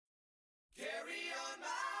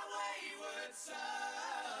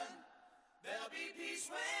peace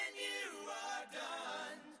when you are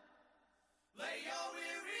done. Lay your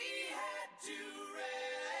weary head to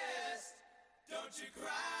rest. Don't you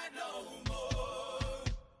cry no more.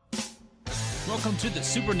 Welcome to the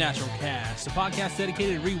Supernatural Cast, a podcast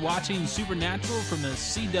dedicated to rewatching Supernatural from the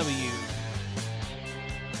CW.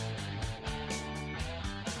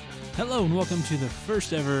 Hello and welcome to the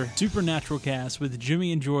first ever Supernatural Cast with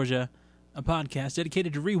Jimmy and Georgia, a podcast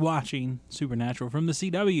dedicated to rewatching Supernatural from the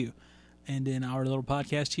CW. And in our little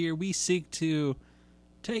podcast here, we seek to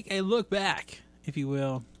take a look back, if you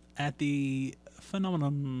will, at the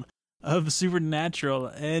phenomenon of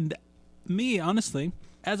Supernatural. And me, honestly,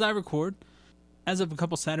 as I record, as of a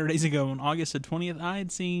couple Saturdays ago on August the 20th, I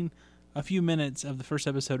had seen a few minutes of the first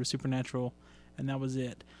episode of Supernatural, and that was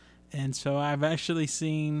it. And so I've actually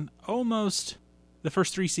seen almost the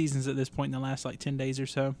first 3 seasons at this point in the last 10 days or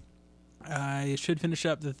so. I should finish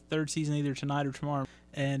up the 3rd season either tonight or tomorrow,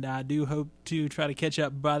 and I do hope to try to catch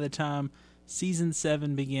up by the time season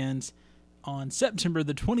 7 begins on September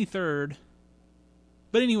the 23rd.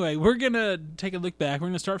 But anyway, we're going to take a look back. We're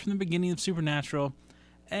going to start from the beginning of Supernatural.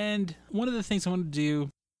 And one of the things I want to do,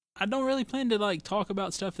 I don't really plan to talk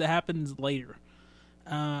about stuff that happens later.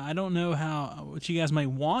 I don't know what you guys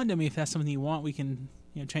might want. I mean, if that's something you want, we can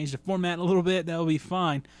change the format a little bit. That'll be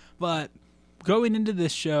fine. But going into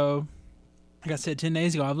this show, like I said 10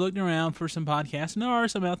 days ago, I've looked around for some podcasts, and there are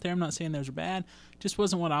some out there. I'm not saying those are bad. Just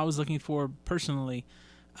wasn't what I was looking for personally.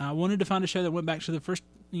 I wanted to find a show that went back to the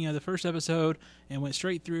first episode and went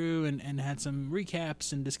straight through and had some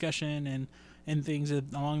recaps and discussion and things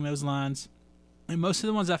along those lines. And most of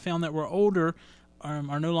the ones I found that were older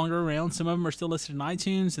are no longer around. Some of them are still listed in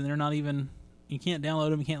iTunes, and they're not even, you can't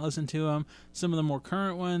download them, you can't listen to them. Some of the more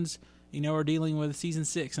current ones, are dealing with season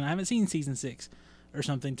 6, and I haven't seen season 6 or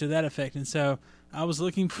something to that effect. And so I was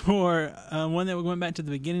looking for one that went back to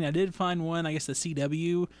the beginning. I did find one, I guess the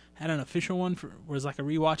CW had an official one, was like a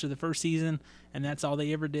rewatch of the first season, and that's all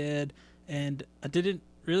they ever did. And I didn't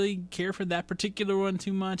really care for that particular one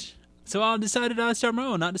too much. So I decided I'd start my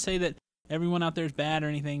own. Not to say that everyone out there is bad or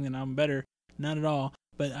anything, that I'm better. Not at all.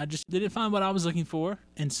 But I just didn't find what I was looking for.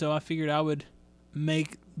 And so I figured I would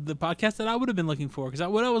make the podcast that I would have been looking for. Because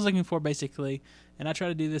what I was looking for, basically, and I try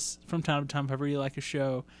to do this from time to time if I really like a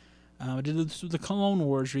show. I did this with the Clone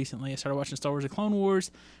Wars recently. I started watching Star Wars: The Clone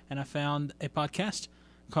Wars, and I found a podcast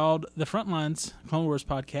called The Frontlines Clone Wars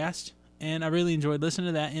Podcast. And I really enjoyed listening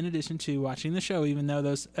to that in addition to watching the show. Even though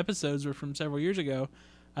those episodes were from several years ago,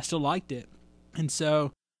 I still liked it. And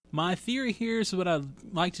so my theory here is what I'd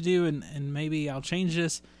like to do, and maybe I'll change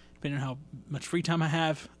this depending on how much free time I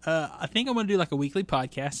have. I think I'm going to do a weekly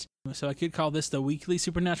podcast. So I could call this the Weekly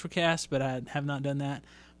Supernatural Cast, but I have not done that.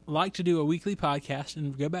 I like to do a weekly podcast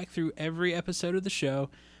and go back through every episode of the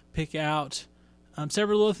show, pick out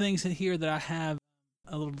several little things in here that I have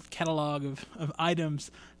a little catalog of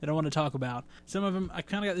items that I want to talk about. Some of them, I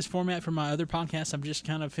kind of got this format from my other podcast I've just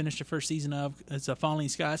kind of finished the first season of. It's a Falling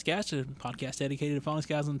Skies Cast, a podcast dedicated to Falling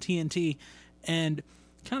Skies on TNT, and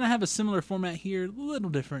kind of have a similar format here, a little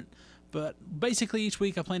different. But basically each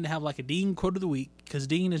week I plan to have a Dean quote of the week, because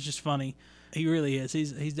Dean is just funny. He really is.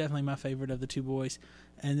 He's definitely my favorite of the two boys.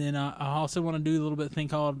 And then I also want to do a little bit of thing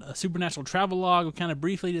called a Supernatural Travel Log. We'll kind of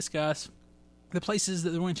briefly discuss the places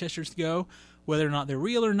that the Winchesters go, whether or not they're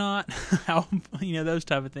real or not, how those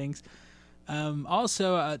type of things.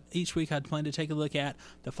 Also, each week I'd plan to take a look at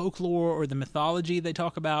the folklore or the mythology they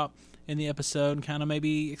talk about in the episode, and kind of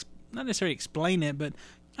maybe not necessarily explain it, but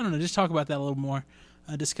I don't know, just talk about that a little more,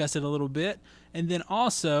 discuss it a little bit. And then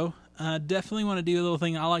also, definitely want to do a little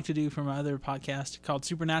thing I like to do for my other podcast called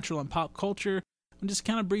Supernatural and Pop Culture. And just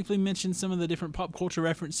kind of briefly mention some of the different pop culture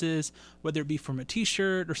references, whether it be from a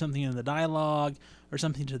t-shirt or something in the dialogue or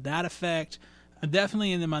something to that effect.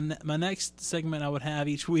 Definitely, and then my next segment I would have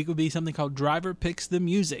each week would be something called Driver Picks the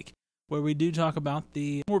Music, where we do talk about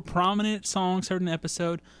the more prominent songs heard in an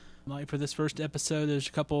episode. Like for this first episode, there's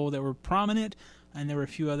a couple that were prominent, and there were a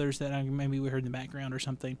few others that maybe we heard in the background or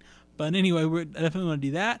something. But anyway, we definitely want to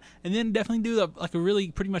do that. And then definitely do a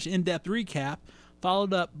really pretty much in-depth recap,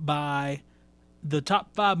 followed up by the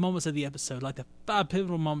top 5 moments of the episode, the 5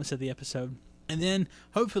 pivotal moments of the episode. And then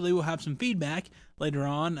hopefully we'll have some feedback later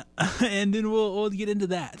on, and then we'll get into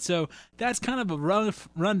that. So that's kind of a rough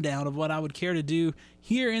rundown of what I would care to do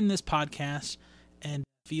here in this podcast. And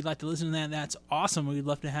if you'd like to listen to that, that's awesome. We'd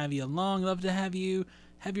love to have you along. Love to have you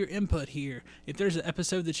have your input here. If there's an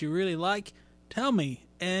episode that you really like, tell me,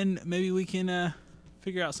 and maybe we can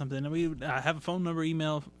figure out something. And we have a phone number,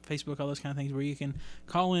 email, Facebook, all those kind of things where you can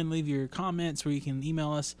call in, leave your comments, where you can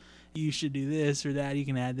email us. You should do this or that. You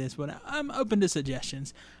can add this. But I'm open to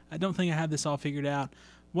suggestions. I don't think I have this all figured out,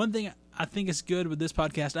 one thing I think is good with this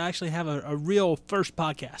podcast, I actually have a real first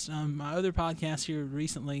podcast. My other podcast here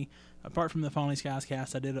recently, apart from the Falling Skies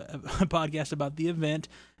cast, I did a podcast about the event.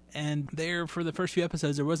 And there, for the first few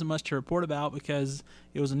episodes, there wasn't much to report about because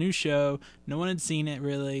it was a new show. No one had seen it,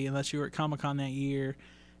 really, unless you were at Comic-Con that year.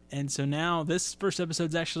 And so now this first episode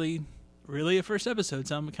is actually really a first episode,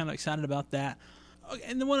 so I'm kind of excited about that.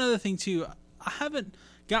 And then one other thing, too, I haven't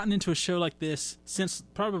gotten into a show like this since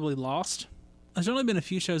probably Lost. There's only been a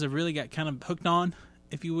few shows I've really got kind of hooked on,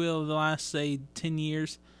 if you will, the last, say, 10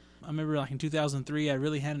 years. I remember like in 2003, I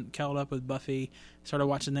really hadn't caught up with Buffy. Started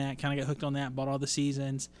watching that, kind of got hooked on that, bought all the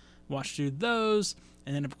seasons, watched through those,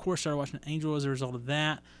 and then of course started watching Angel as a result of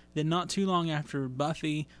that. Then not too long after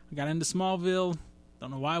Buffy, I got into Smallville.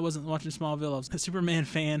 Don't know why I wasn't watching Smallville. I was a Superman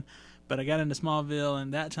fan, but I got into Smallville,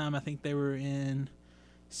 and that time I think they were in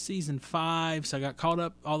season 5, so I got caught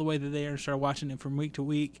up all the way to there and started watching it from week to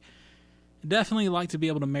week. Definitely like to be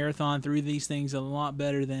able to marathon through these things a lot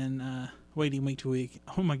better than waiting week to week.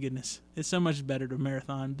 Oh my goodness, it's so much better to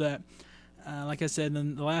marathon. But like I said,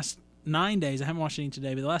 in the last 9 days, I haven't watched any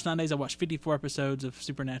today, but the last 9 days I watched 54 episodes of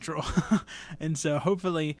Supernatural. And so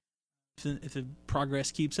hopefully, if the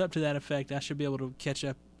progress keeps up to that effect, I should be able to catch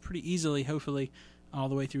up pretty easily, hopefully, all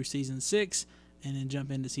the way through season 6, and then jump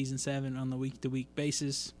into season 7 on the week-to-week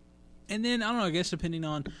basis. And then, I don't know, I guess depending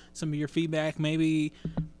on some of your feedback, maybe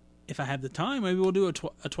if I have the time, maybe we'll do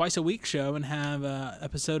a twice-a-week show and have an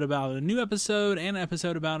episode about a new episode and an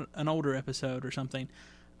episode about an older episode or something.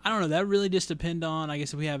 I don't know. That really just depends on, I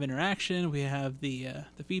guess, if we have interaction, we have the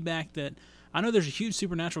feedback that... I know there's a huge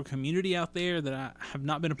Supernatural community out there that I have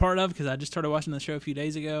not been a part of because I just started watching the show a few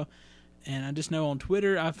days ago. And I just know on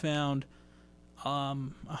Twitter I've found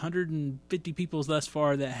 150 people thus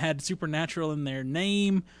far that had Supernatural in their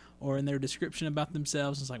name or in their description about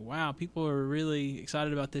themselves. It's like, wow, people are really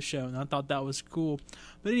excited about this show, and I thought that was cool.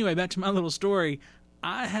 But anyway, back to my little story.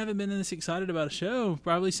 I haven't been this excited about a show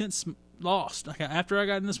probably since Lost. Like, after I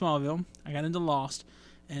got into Smallville, I got into Lost,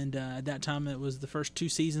 and at that time it was the first 2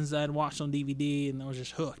 seasons I had watched on DVD, and I was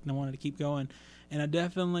just hooked, and I wanted to keep going. And I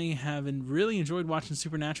definitely have really enjoyed watching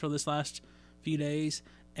Supernatural this last few days,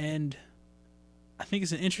 and I think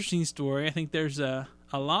it's an interesting story. I think there's a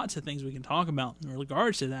lot of things we can talk about in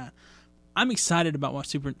regards to that. I'm excited about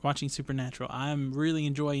watching Supernatural. I'm really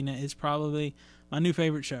enjoying it. It's probably my new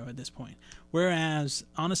favorite show at this point. Whereas,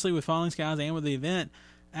 honestly, with Falling Skies and with the event,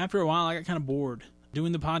 after a while I got kind of bored.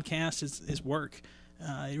 Doing the podcast is work.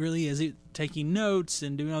 It really is. Taking notes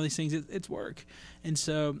and doing all these things, it's work. And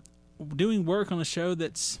so doing work on a show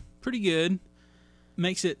that's pretty good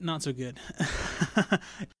makes it not so good.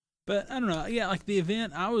 But I don't know. Yeah, like the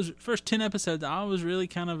event, first 10 episodes, I was really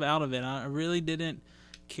kind of out of it. I really didn't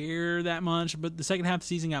care that much. But the second half of the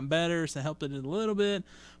season got better, so it helped it a little bit.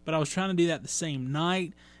 But I was trying to do that the same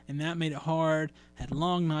night, and that made it hard. Had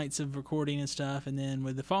long nights of recording and stuff. And then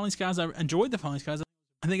with the Falling Skies, I enjoyed the Falling Skies.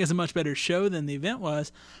 I think it's a much better show than the event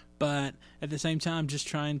was. But at the same time, just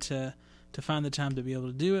trying to find the time to be able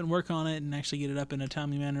to do it and work on it and actually get it up in a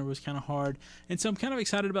timely manner was kind of hard. And so I'm kind of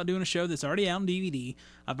excited about doing a show that's already out on DVD.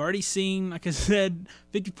 I've already seen, like I said,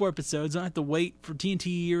 54 episodes. I don't have to wait for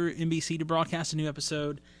TNT or NBC to broadcast a new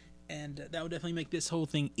episode. And that would definitely make this whole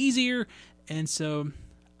thing easier. And so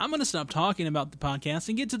I'm going to stop talking about the podcast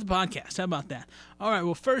and get to the podcast. How about that? All right,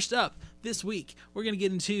 well, first up this week, we're going to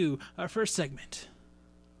get into our first segment.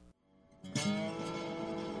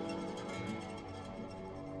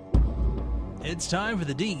 It's time for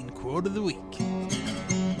the Dean Quote of the Week.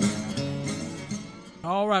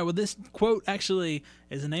 All right, well, this quote actually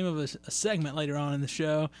is the name of a segment later on in the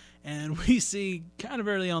show, and we see kind of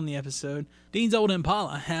early on in the episode, Dean's old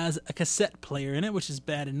Impala has a cassette player in it, which is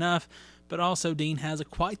bad enough, but also Dean has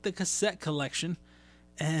quite the cassette collection,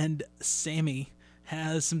 and Sammy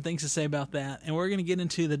has some things to say about that, and we're going to get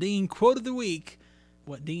into the Dean Quote of the Week,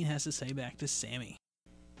 what Dean has to say back to Sammy.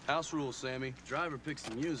 House rules, Sammy. Driver picks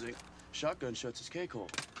the music. Shotgun shuts his cake hole.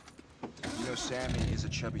 You know Sammy is a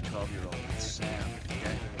chubby 12-year-old. It's Sam,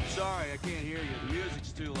 okay? Sorry, I can't hear you. The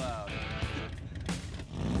music's too loud.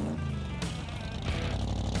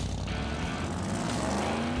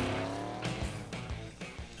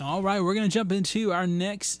 All right, we're going to jump into our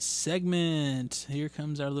next segment. Here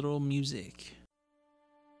comes our little music.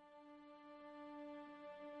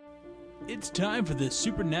 It's time for the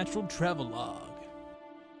Supernatural Travelogue.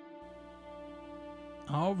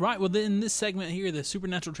 All right, well, in this segment here, the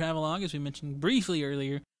Supernatural Travelogue, as we mentioned briefly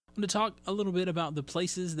earlier, I'm going to talk a little bit about the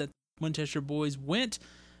places that Winchester boys went.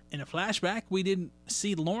 In a flashback, we did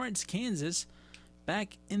see Lawrence, Kansas,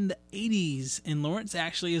 back in the 80s. And Lawrence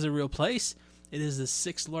actually is a real place. It is the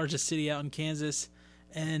 6th largest city out in Kansas.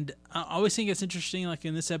 And I always think it's interesting, like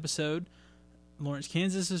in this episode, Lawrence,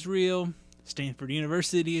 Kansas is real, Stanford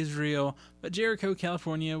University is real, but Jericho,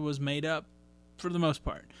 California was made up for the most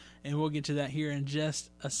part. And we'll get to that here in just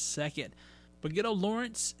a second. But good old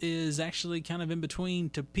Lawrence is actually kind of in between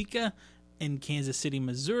Topeka and Kansas City,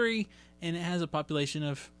 Missouri, and it has a population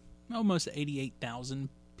of almost 88,000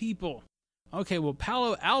 people. Okay, well,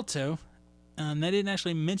 Palo Alto, they didn't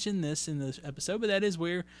actually mention this in this episode, but that is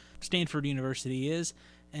where Stanford University is,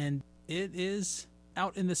 and it is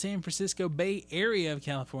out in the San Francisco Bay Area of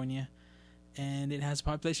California, and it has a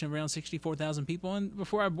population of around 64,000 people. And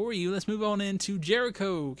before I bore you, let's move on into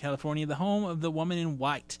Jericho, California, the home of the Woman in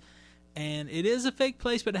White. And it is a fake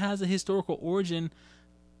place, but it has a historical origin,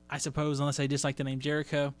 I suppose, unless I just like the name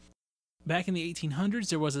Jericho. Back in the 1800s,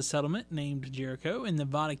 there was a settlement named Jericho in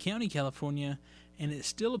Nevada County, California, and it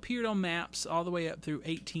still appeared on maps all the way up through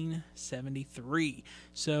 1873.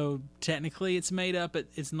 So technically it's made up, but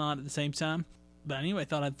it's not at the same time. But anyway, I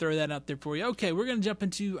thought I'd throw that out there for you. Okay, we're going to jump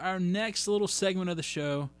into our next little segment of the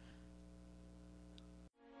show.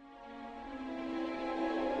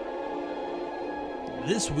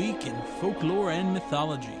 This week in folklore and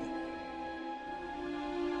mythology.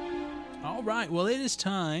 All right, well, it is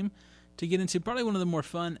time to get into probably one of the more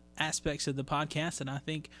fun aspects of the podcast that I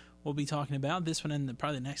think we'll be talking about, this one and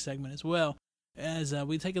probably the next segment as well, as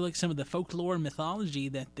we take a look at some of the folklore and mythology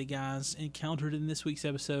that the guys encountered in this week's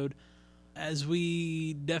episode. As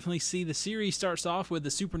we definitely see, the series starts off with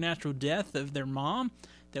the supernatural death of their mom,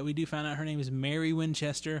 that we do find out her name is Mary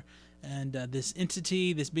Winchester, and this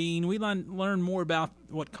entity, this being, we learn more about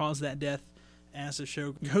what caused that death as the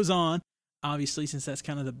show goes on. Obviously, since that's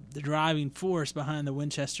kind of the driving force behind the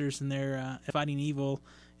Winchesters and their fighting evil,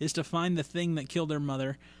 is to find the thing that killed their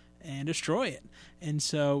mother and destroy it. And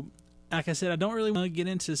so, like I said, I don't really want to get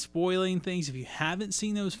into spoiling things if you haven't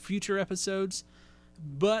seen those future episodes.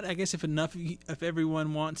 But I guess if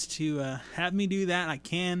everyone wants to have me do that, I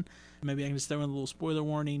can. Maybe I can just throw in a little spoiler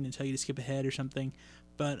warning and tell you to skip ahead or something.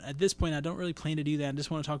 But at this point, I don't really plan to do that. I just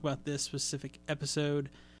want to talk about this specific episode,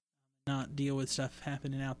 not deal with stuff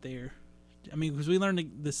happening out there. I mean, because we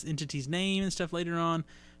learned this entity's name and stuff later on,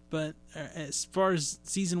 but as far as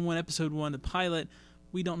season 1, episode 1, the pilot,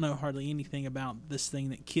 we don't know hardly anything about this thing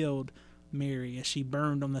that killed Mary as she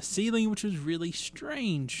burned on the ceiling, which was really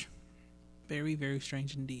strange. Very, very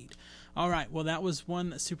strange indeed. All right, well, that was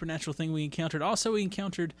one supernatural thing we encountered. Also, we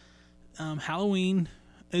encountered Halloween.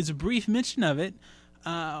 There's a brief mention of it,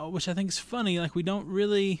 which I think is funny. Like, we don't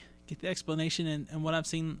really get the explanation, and what I've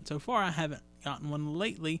seen so far, I haven't gotten one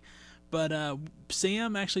lately. But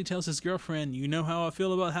Sam actually tells his girlfriend, you know how I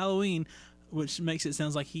feel about Halloween, which makes it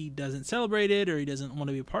sound like he doesn't celebrate it or he doesn't want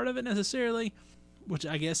to be a part of it necessarily, which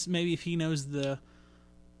I guess maybe if he knows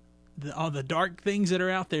all the dark things that are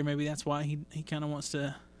out there, maybe that's why he kind of wants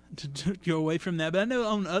to go away from that. But I know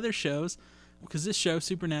on other shows, because this show,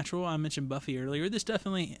 Supernatural, I mentioned Buffy earlier, this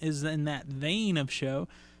definitely is in that vein of show.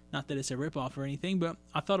 Not that it's a ripoff or anything, but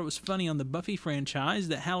I thought it was funny on the Buffy franchise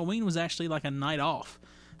that Halloween was actually like a night off.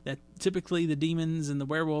 That typically the demons and the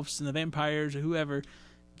werewolves and the vampires or whoever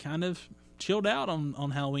kind of chilled out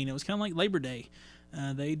on Halloween. It was kind of like Labor Day.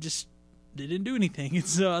 They didn't do anything. And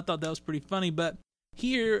so I thought that was pretty funny. But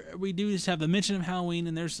here we do just have the mention of Halloween,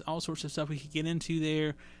 and there's all sorts of stuff we could get into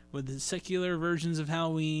there with the secular versions of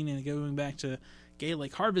Halloween and going back to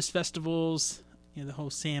Gaelic harvest festivals, the whole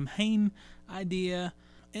Samhain idea.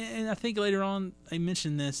 And I think later on I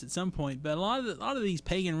mentioned this at some point, but a lot of these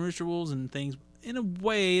pagan rituals and things, in a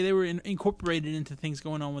way, they were incorporated into things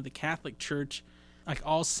going on with the Catholic Church. Like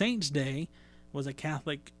All Saints' Day was a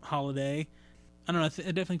Catholic holiday. I don't know,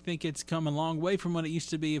 I definitely think it's come a long way from what it used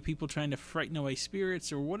to be of people trying to frighten away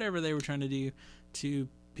spirits or whatever they were trying to do, to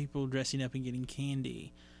people dressing up and getting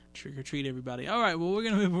candy. Trick or treat, everybody. All right, well, we're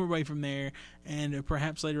going to move away from there, and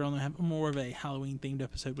perhaps later on we'll have more of a Halloween-themed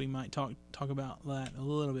episode. We might talk about that a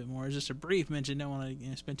little bit more. It's just a brief mention. Don't want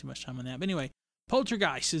to spend too much time on that. But anyway,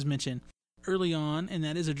 poltergeist is mentioned early on, and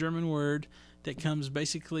that is a German word that comes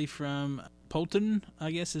basically from polten,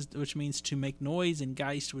 I guess, which means to make noise, and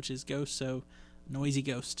geist, which is ghost, so noisy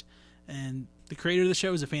ghost. And the creator of the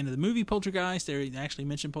show is a fan of the movie Poltergeist. They actually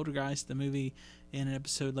mentioned Poltergeist, the movie, in an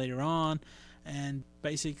episode later on. And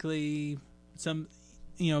basically some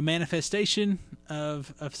manifestation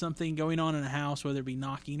of something going on in a house, whether it be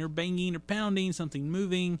knocking or banging or pounding, something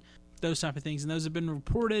moving, those type of things. And those have been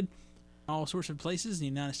reported all sorts of places, in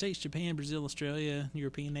the United States, Japan, Brazil, Australia,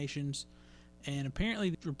 European nations. And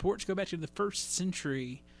apparently the reports go back to the 1st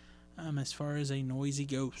century as far as a noisy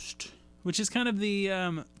ghost, which is kind of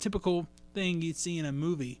the typical thing you'd see in a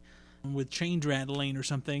movie with chains rattling or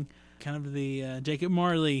something. Kind of the Jacob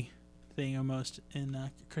Marley thing almost in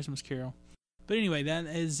Christmas Carol. But anyway, that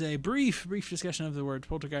is a brief discussion of the word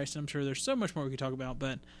poltergeist. I'm sure there's so much more we could talk about,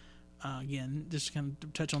 but again, just kind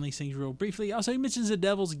of touch on these things real briefly. Also, he mentions the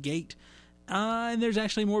Devil's Gate, and there's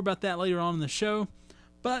actually more about that later on in the show.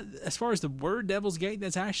 But as far as the word Devil's Gate,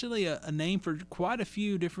 that's actually a name for quite a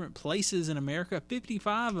few different places in America.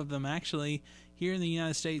 55 of them, actually, here in the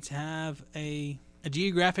United States have a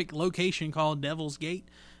geographic location called Devil's Gate.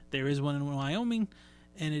 There is one in Wyoming,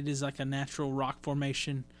 and it is like a natural rock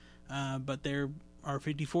formation, but there are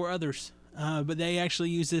 54 others. But they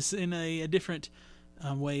actually use this in a different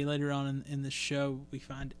way later on in the show, we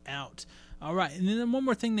find out. All right, and then one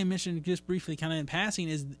more thing they mentioned just briefly, kind of in passing,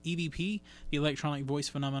 is EVP, the electronic voice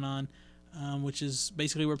phenomenon, which is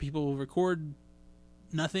basically where people record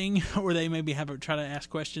nothing, or they maybe try to ask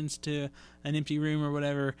questions to an empty room or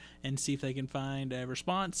whatever, and see if they can find a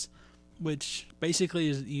response. Which basically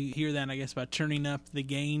is, you hear that, I guess, by turning up the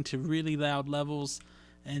gain to really loud levels,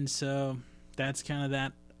 and so that's kind of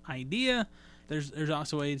that idea. There's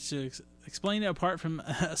also ways to explain it apart from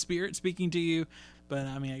a spirit speaking to you. But,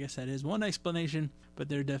 I mean, I guess that is one explanation, but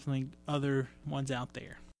there are definitely other ones out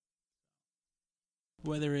there.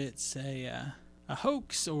 Whether it's a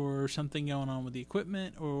hoax or something going on with the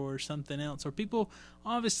equipment or something else. Or people,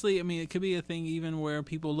 obviously, I mean, it could be a thing even where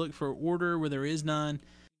people look for order where there is none.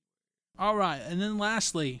 All right, and then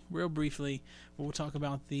lastly, real briefly, we'll talk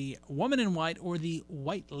about the Woman in White, or the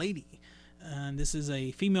White Lady. This is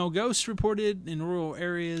a female ghost reported in rural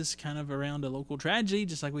areas, kind of around a local tragedy,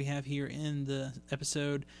 just like we have here in the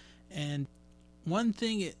episode. And one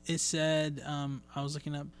thing it said, I was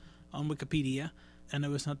looking up on Wikipedia, and it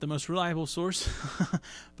was not the most reliable source,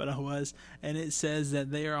 but I was, and it says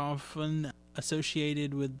that they are often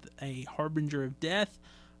associated with a harbinger of death,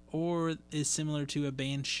 or is similar to a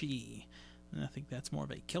banshee. And I think that's more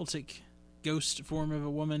of a Celtic ghost form of a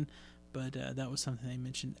woman. But that was something they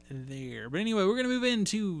mentioned there. But anyway, we're going to move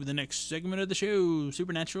into the next segment of the show,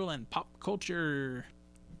 Supernatural and Pop Culture.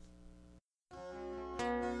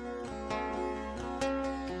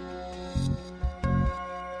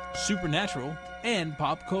 Supernatural and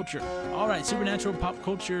Pop Culture. All right, Supernatural Pop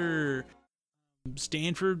Culture.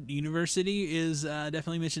 Stanford University is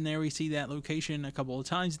definitely mentioned there. We see that location a couple of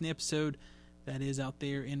times in the episode. That is out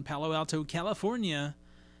there in Palo Alto, California.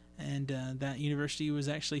 And that university was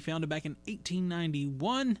actually founded back in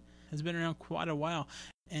 1891. Has been around quite a while.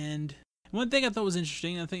 And one thing I thought was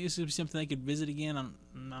interesting, I think this would be something they could visit again. I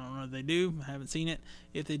don't know if they do. I haven't seen it,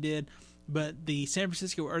 if they did. But the San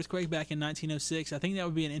Francisco earthquake back in 1906, I think that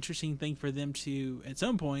would be an interesting thing for them to, at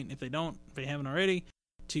some point, if they haven't already,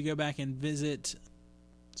 to go back and visit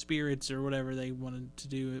spirits or whatever they wanted to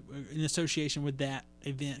do in association with that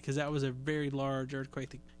event. Because that was a very large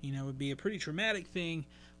earthquake that, would be a pretty traumatic thing.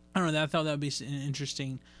 I don't know, I thought that would be an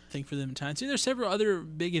interesting thing for them to tie into. There's several other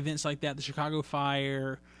big events like that, the Chicago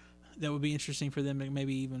Fire, that would be interesting for them to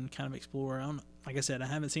maybe even kind of explore. Like I said, I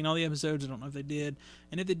haven't seen all the episodes. I don't know if they did.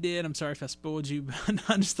 And if they did, I'm sorry if I spoiled you, but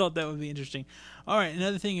I just thought that would be interesting. All right,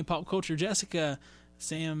 another thing in pop culture, Jessica,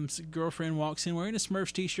 Sam's girlfriend, walks in wearing a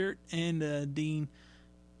Smurfs t-shirt, and Dean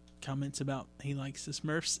comments about he likes the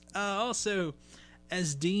Smurfs. Also,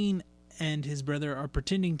 as Dean and his brother are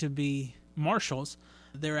pretending to be marshals,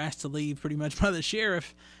 they're asked to leave pretty much by the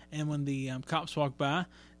sheriff, and when the cops walk by,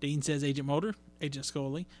 Dean says Agent Mulder, Agent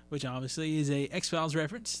Scully, which obviously is a X-Files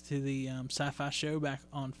reference to the sci-fi show back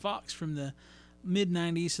on Fox from the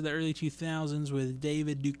mid-90s to the early 2000s with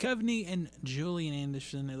David Duchovny and Julian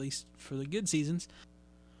Anderson, at least for the good seasons.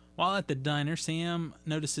 While at the diner, Sam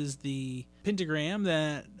notices the pentagram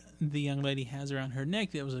that the young lady has around her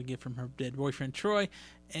neck. That was a gift from her dead boyfriend, Troy,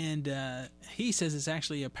 and he says it's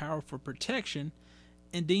actually a powerful protection.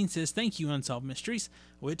 And Dean says, "Thank you, Unsolved Mysteries,"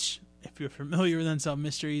 which, if you're familiar with Unsolved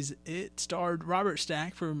Mysteries, it starred Robert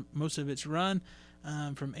Stack for most of its run,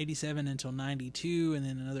 from 87 until 92, and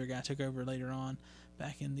then another guy took over later on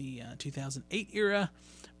back in the 2008 era.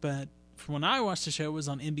 But from when I watched the show, it was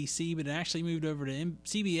on NBC, but it actually moved over to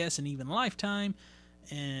CBS and even Lifetime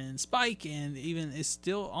and Spike, and even it's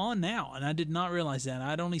still on now. And I did not realize that.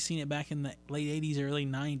 I'd only seen it back in the late 80s, early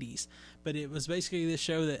 90s. But it was basically this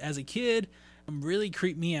show that, as a kid, really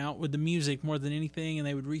creeped me out with the music more than anything, and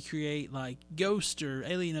they would recreate like ghost or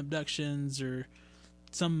alien abductions or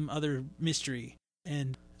some other mystery,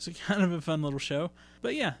 and it's kind of a fun little show.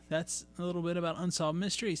 But yeah, that's a little bit about Unsolved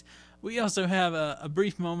Mysteries. We also have a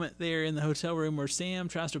brief moment there in the hotel room where Sam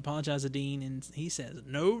tries to apologize to Dean, and he says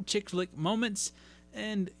no chick flick moments,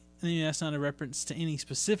 and that's not a reference to any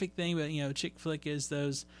specific thing, but chick flick is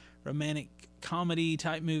those romantic comedy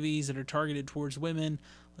type movies that are targeted towards women.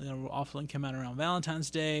 They'll often come out around Valentine's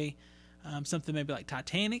Day. Something maybe like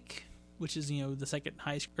Titanic which is, the second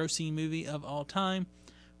highest grossing movie of all time,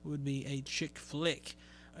 would be a chick flick.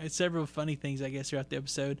 It's several funny things, I guess, throughout the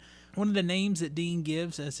episode. One of the names that Dean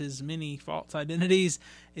gives as his many false identities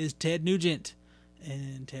is Ted Nugent.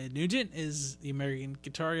 And Ted Nugent is the American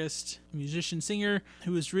guitarist, musician, singer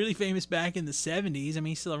who was really famous back in the 70s. I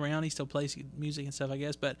mean, he's still around. He still plays music and stuff, I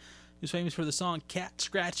guess. But he was famous for the song Cat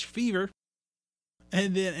Scratch Fever.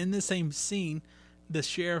 And then in the same scene, the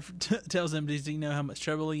sheriff tells him, does he know how much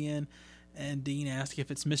trouble he's in? And Dean asks if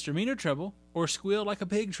it's misdemeanor trouble or squeal like a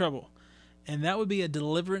pig trouble. And that would be a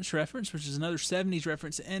Deliverance reference, which is another 70s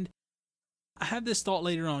reference. And I have this thought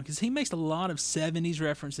later on, because he makes a lot of 70s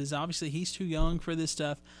references. Obviously, he's too young for this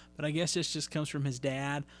stuff, but I guess this just comes from his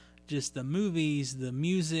dad. Just the movies, the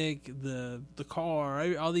music, the car,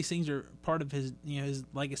 all these things are part of his, his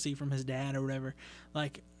legacy from his dad or whatever.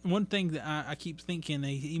 Like, one thing that I keep thinking,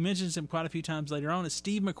 he mentions him quite a few times later on, is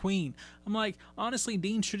Steve McQueen. I'm like, honestly,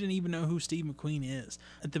 Dean shouldn't even know who Steve McQueen is.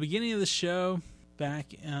 At the beginning of the show, back,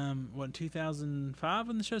 2005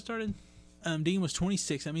 when the show started? Dean was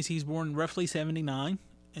 26. That means he's born roughly 79,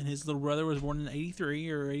 and his little brother was born in 83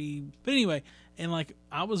 or 80. But anyway, and like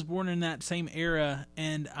I was born in that same era,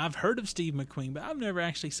 and I've heard of Steve McQueen, but I've never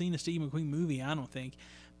actually seen a Steve McQueen movie, I don't think.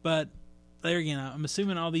 But there again, I'm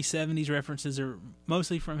assuming all these 70s references are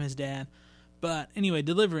mostly from his dad. But anyway,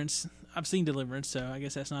 Deliverance. I've seen Deliverance, so I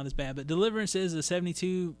guess that's not as bad. But Deliverance is a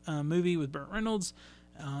 72 movie with Burt Reynolds.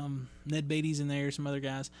 Ned Beatty's in there, some other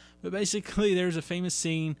guys. But basically, there's a famous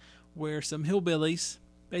scene where some hillbillies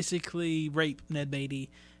basically rape Ned Beatty,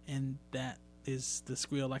 and that is the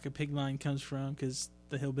squeal like a pig line comes from, because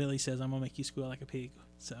the hillbilly says, I'm going to make you squeal like a pig.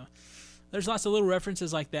 So there's lots of little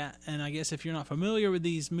references like that, and I guess if you're not familiar with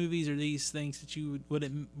these movies or these things that you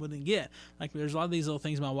wouldn't get, like there's a lot of these little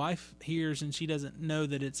things my wife hears and she doesn't know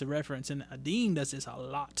that it's a reference, and Dean does this a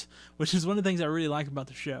lot, which is one of the things I really like about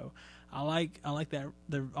the show. I like that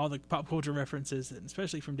all the pop culture references,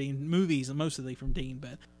 especially from Dean, movies, and mostly from Dean.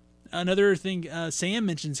 But another thing, Sam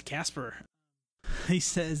mentions Casper. He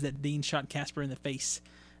says that Dean shot Casper in the face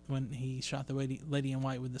when he shot the lady in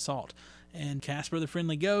white with the salt. And Casper the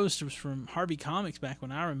Friendly Ghost was from Harvey Comics back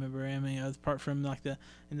when I remember. I mean, apart from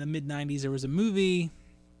in the mid 90s, there was a movie,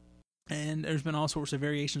 and there's been all sorts of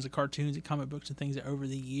variations of cartoons and comic books and things over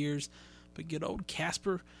the years. But good old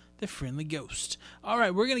Casper the Friendly Ghost. All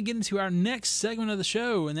right, we're going to get into our next segment of the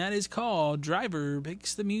show, and that is called Driver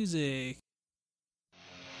Picks the Music.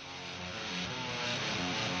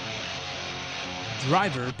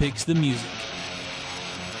 Driver Picks the Music.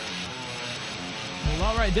 Well,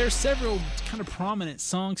 all right, there's several kind of prominent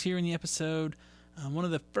songs here in the episode. One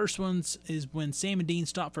of the first ones is when Sam and Dean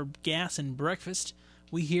stop for gas and breakfast.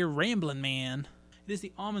 We hear Ramblin' Man. It is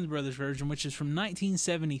the Allman Brothers version, which is from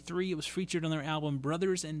 1973. It was featured on their album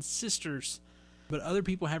Brothers and Sisters. But other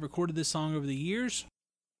people have recorded this song over the years,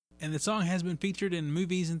 and the song has been featured in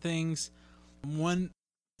movies and things. One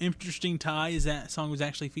interesting tie is that song was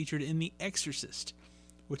actually featured in The Exorcist,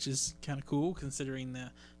 which is kind of cool considering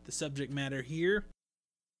the subject matter here.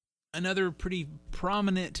 Another pretty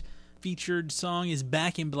prominent featured song is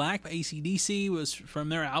Back in Black by AC/DC. Was from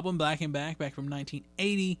their album Black in Black back from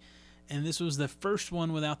 1980, and this was the first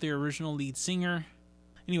one without their original lead singer.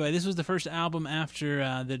 Anyway, this was the first album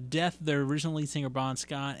after the death of their original lead singer Bon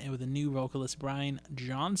Scott, and with a new vocalist Brian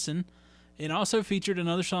Johnson. It also featured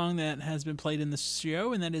another song that has been played in the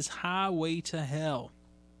show, and that is Highway to Hell.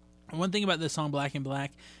 One thing about this song, Black in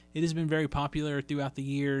Black, it has been very popular throughout the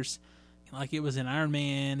years. Like, it was in Iron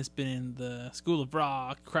Man, it's been in the School of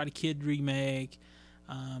Rock, Karate Kid remake.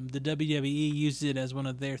 The WWE used it as one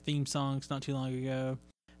of their theme songs not too long ago.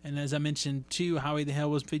 And as I mentioned, too, Highway to Hell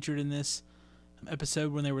was featured in this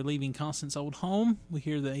episode when they were leaving Constance's old home. We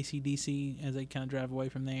hear the AC/DC as they kind of drive away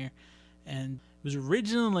from there. And it was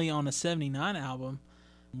originally on a 79 album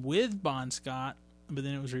with Bon Scott, but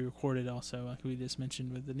then it was re-recorded also, like we just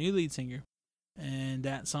mentioned, with the new lead singer. And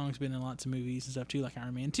that song's been in lots of movies and stuff too, like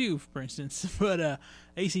Iron Man 2, for instance. But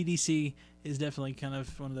AC/DC is definitely kind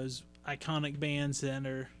of one of those iconic bands that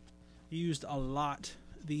are used a lot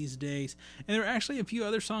these days. And there are actually a few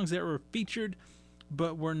other songs that were featured,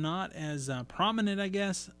 but were not as prominent, I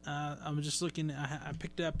guess. I'm just looking, I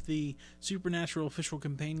picked up the Supernatural official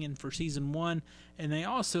companion for Season 1, and they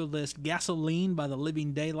also list Gasoline by the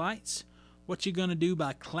Living Daylights, What You Gonna Do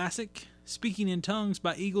by Classic, Speaking in Tongues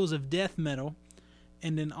by Eagles of Death Metal,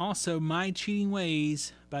 and then also My Cheating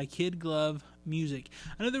Ways by Kid Glove Music.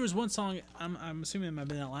 I know there was one song, I'm assuming it might have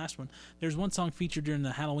been that last one. There's one song featured during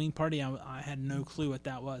the Halloween party. I had no clue what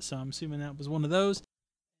that was, so I'm assuming that was one of those.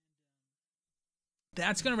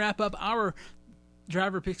 That's going to wrap up our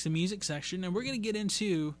Driver Picks the Music section, and we're going to get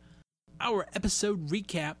into our episode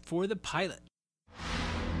recap for the pilot.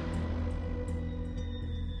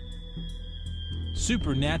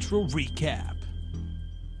 Supernatural recap.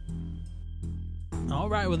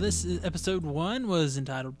 Alright, well, this is episode 1 was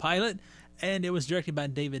entitled Pilot, and it was directed by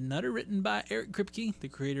David Nutter, written by Eric Kripke, the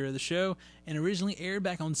creator of the show, and originally aired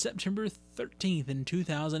back on September 13th in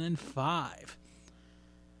 2005.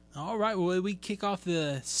 Alright, well, we kick off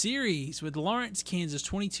the series with Lawrence, Kansas,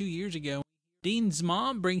 22 years ago. Dean's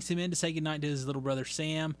mom brings him in to say goodnight to his little brother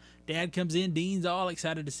Sam. Dad comes in, Dean's all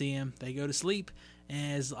excited to see him. They go to sleep.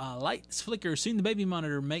 As lights flicker, soon the baby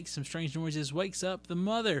monitor makes some strange noises, wakes up the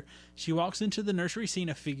mother. She walks into the nursery, seeing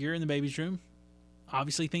a figure in the baby's room.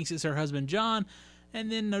 Obviously thinks it's her husband John, and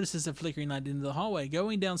then notices a flickering light into the hallway.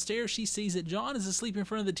 Going downstairs, she sees that John is asleep in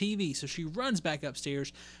front of the TV, so she runs back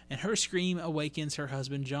upstairs, and her scream awakens her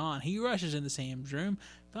husband John. He rushes into Sam's room,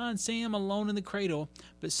 finds Sam alone in the cradle,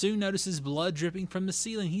 but soon notices blood dripping from the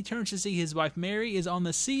ceiling. He turns to see his wife Mary is on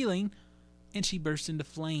the ceiling, and she bursts into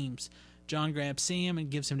flames. John grabs Sam and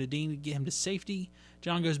gives him to Dean to get him to safety.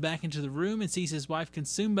 John goes back into the room and sees his wife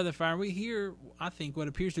consumed by the fire. We hear, I think, what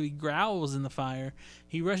appears to be growls in the fire.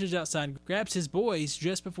 He rushes outside, grabs his boys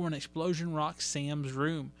just before an explosion rocks Sam's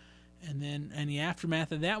room. And then in the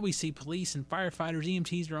aftermath of that, we see police and firefighters,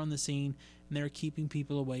 EMTs are on the scene, and they're keeping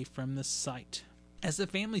people away from the site. As the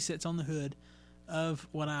family sits on the hood of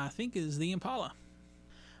what I think is the Impala.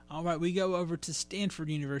 All right, we go over to Stanford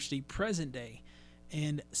University, present day.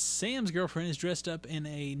 And Sam's girlfriend is dressed up in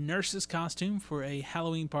a nurse's costume for a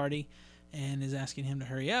Halloween party and is asking him to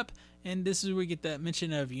hurry up. And this is where we get that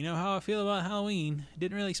mention of, you know how I feel about Halloween.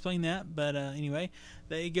 Didn't really explain that, but anyway,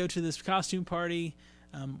 they go to this costume party.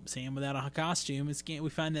 Sam without a costume. We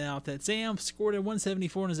find out that Sam scored a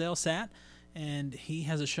 174 in his LSAT, and he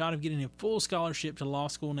has a shot of getting a full scholarship to law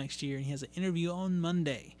school next year, and he has an interview on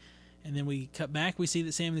Monday. And then we cut back. We see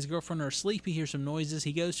that Sam and his girlfriend are asleep. He hears some noises.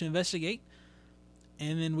 He goes to investigate.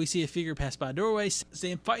 And then we see a figure pass by a doorway.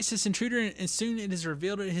 Sam fights this intruder, and soon it is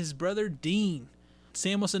revealed to his brother, Dean.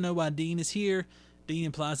 Sam wants to know why Dean is here. Dean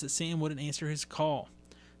implies that Sam wouldn't answer his call.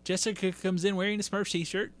 Jessica comes in wearing a Smurfs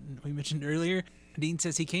t-shirt, we mentioned earlier. Dean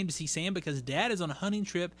says he came to see Sam because Dad is on a hunting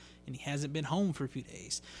trip, and he hasn't been home for a few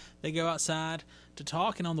days. They go outside to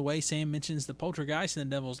talk, and on the way, Sam mentions the poltergeist and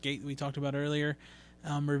the Devil's Gate that we talked about earlier.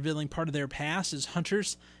 Revealing part of their past as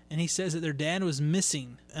hunters, and he says that their dad was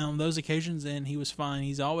missing on those occasions, and he was fine.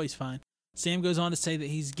 He's always fine. Sam goes on to say that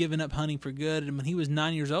he's given up hunting for good, and when he was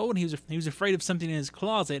 9 years old, he was afraid of something in his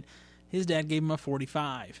closet. His dad gave him a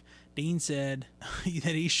 .45. Dean said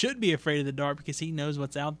that he should be afraid of the dark because he knows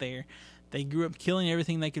what's out there. They grew up killing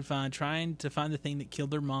everything they could find, trying to find the thing that killed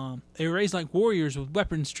their mom. They were raised like warriors with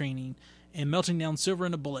weapons training and melting down silver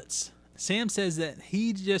into bullets. Sam says that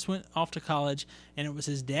he just went off to college, and it was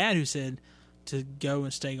his dad who said to go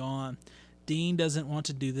and stay on. Dean doesn't want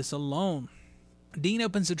to do this alone. Dean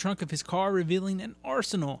opens the trunk of his car, revealing an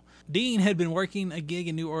arsenal. Dean had been working a gig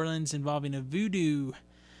in New Orleans involving a voodoo.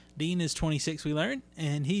 Dean is 26, we learn,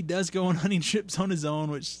 and he does go on hunting trips on his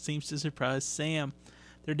own, which seems to surprise Sam.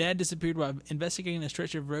 Their dad disappeared while investigating a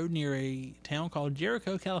stretch of road near a town called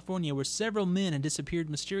Jericho, California, where several men had disappeared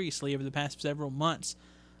mysteriously over the past several months,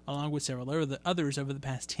 along with several others over the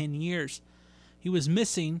past 10 years. He was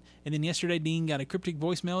missing, and then yesterday Dean got a cryptic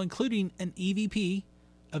voicemail, including an EVP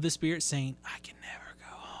of the spirit saying, "I can never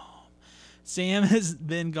go home." Sam has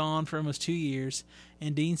been gone for almost 2 years,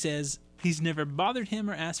 and Dean says he's never bothered him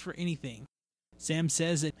or asked for anything. Sam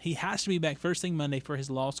says that he has to be back first thing Monday for his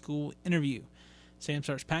law school interview. Sam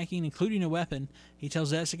starts packing, including a weapon. He tells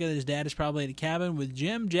Jessica that his dad is probably at a cabin with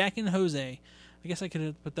Jim, Jack, and Jose. I guess I could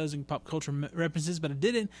have put those in pop culture references, but I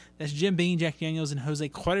didn't. That's Jim Beam, Jack Daniels, and Jose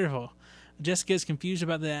Cuervo. Jessica is confused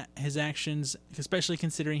about his actions, especially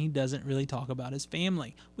considering he doesn't really talk about his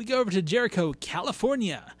family. We go over to Jericho,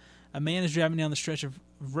 California. A man is driving down the stretch of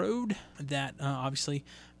road that, obviously,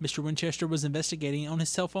 Mr. Winchester was investigating on his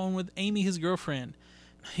cell phone with Amy, his girlfriend.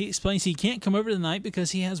 He explains he can't come over tonight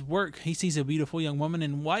because he has work. He sees a beautiful young woman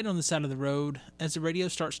in white on the side of the road as the radio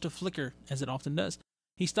starts to flicker, as it often does.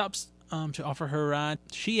 He stops to offer her a ride.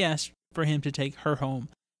 She asks for him to take her home.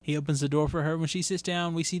 He opens the door for her. When she sits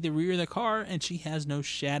down, we see the rear of the car, and she has no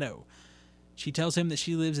shadow. She tells him that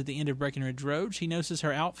she lives at the end of Breckenridge Road. She notices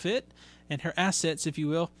her outfit and her assets, if you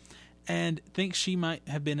will, and thinks she might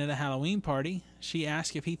have been at a Halloween party. She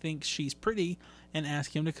asks if he thinks she's pretty and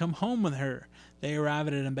asks him to come home with her. They arrive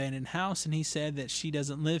at an abandoned house, and he said that she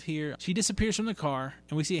doesn't live here. She disappears from the car,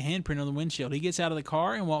 and we see a handprint on the windshield. He gets out of the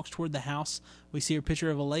car and walks toward the house. We see a picture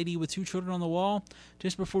of a lady with 2 children on the wall.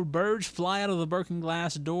 Just before birds fly out of the broken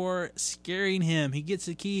glass door, scaring him. He gets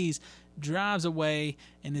the keys, drives away,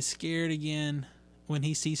 and is scared again when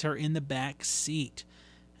he sees her in the back seat.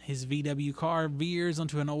 His VW car veers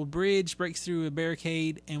onto an old bridge, breaks through a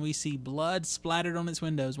barricade, and we see blood splattered on its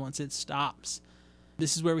windows once it stops.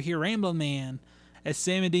 This is where we hear Ramblin' Man as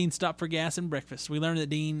Sam and Dean stop for gas and breakfast. We learn that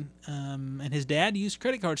Dean and his dad use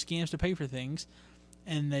credit card scams to pay for things,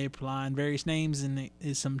 and they apply in various names, and it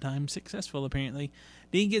is sometimes successful, apparently.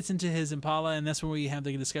 Dean gets into his Impala, and that's where we have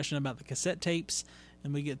the discussion about the cassette tapes,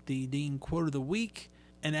 and we get the Dean quote of the week.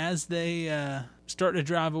 And as they start to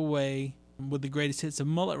drive away with the greatest hits of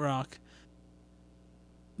Mullet Rock,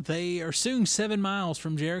 they are soon 7 miles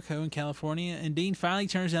from Jericho in California, and Dean finally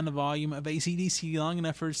turns down the volume of AC/DC long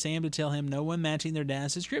enough for Sam to tell him no one matching their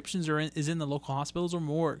dad's descriptions is in the local hospitals or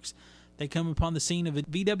morgues. They come upon the scene of a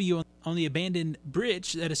VW on the abandoned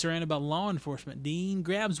bridge that is surrounded by law enforcement. Dean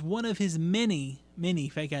grabs one of his many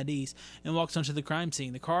fake IDs and walks onto the crime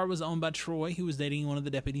scene. The car was owned by Troy, who was dating one of the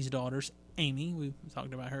deputy's daughters, Amy. We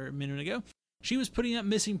talked about her a minute ago. She was putting up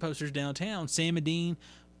missing posters downtown. Sam and Dean,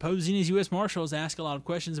 posing as U.S. Marshals, ask a lot of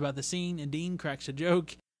questions about the scene, and Dean cracks a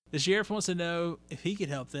joke. The sheriff wants to know if he could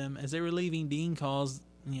help them. As they were leaving, Dean calls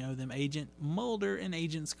them Agent Mulder and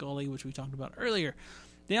Agent Scully, which we talked about earlier.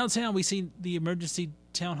 Downtown, we see the emergency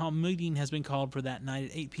town hall meeting has been called for that night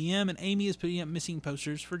at 8 p.m., and Amy is putting up missing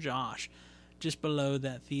posters for Josh just below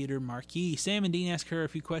that theater marquee. Sam and Dean ask her a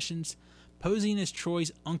few questions, posing as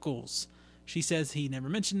Troy's uncles. She says he never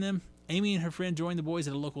mentioned them. Amy and her friend joined the boys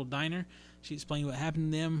at a local diner. She explained what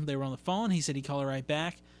happened to them. They were on the phone. He said he'd call her right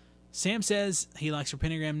back. Sam says he likes her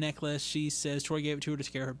pentagram necklace. She says Troy gave it to her to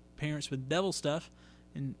scare her parents with devil stuff.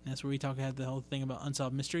 And that's where we about the whole thing about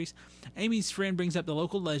unsolved mysteries. Amy's friend brings up the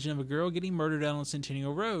local legend of a girl getting murdered out on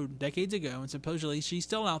Centennial Road decades ago, and supposedly she's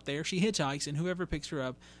still out there. She hitchhikes, and whoever picks her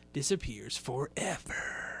up disappears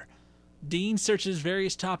forever. Dean searches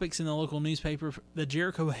various topics in the local newspaper, the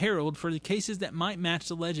Jericho Herald, for the cases that might match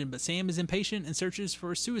the legend, but Sam is impatient and searches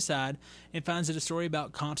for a suicide and finds a story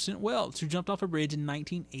about Constance Welch, who jumped off a bridge in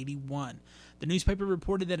 1981. The newspaper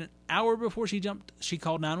reported that an hour before she jumped, she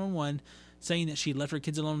called 911, saying that she left her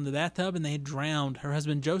kids alone in the bathtub and they had drowned. Her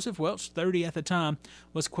husband, Joseph Welch, 30 at the time,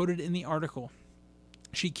 was quoted in the article.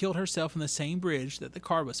 She killed herself on the same bridge that the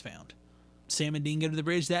car was found. Sam and Dean go to the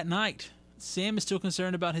bridge that night. Sam is still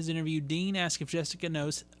concerned about his interview. Dean asks if Jessica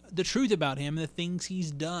knows the truth about him and the things he's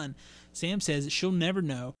done. Sam says that she'll never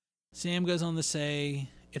know. Sam goes on to say,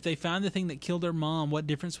 if they find the thing that killed their mom, what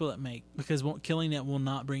difference will it make? Because killing it will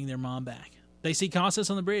not bring their mom back. They see Constance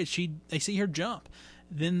on the bridge. They see her jump.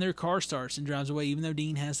 Then their car starts and drives away, even though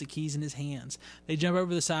Dean has the keys in his hands. They jump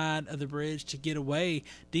over the side of the bridge to get away.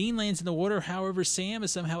 Dean lands in the water. However, Sam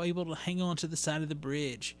is somehow able to hang on to the side of the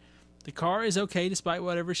bridge. The car is okay despite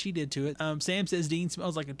whatever she did to it. Sam says Dean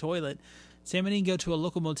smells like a toilet. Sam and Dean go to a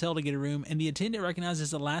local motel to get a room, and the attendant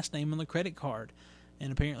recognizes the last name on the credit card.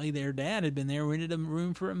 And apparently their dad had been there, rented a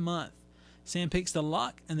room for a month. Sam picks the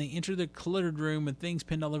lock, and they enter the cluttered room with things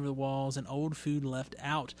pinned all over the walls and old food left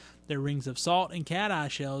out. There are rings of salt and cat eye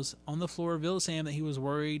shells on the floor reveal to Sam that he was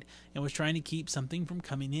worried and was trying to keep something from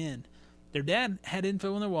coming in. Their dad had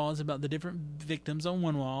info on their walls about the different victims on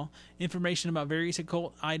one wall, information about various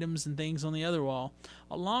occult items and things on the other wall,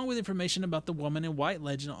 along with information about the woman in white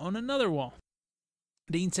legend on another wall.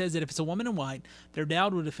 Dean says that if it's a woman in white, their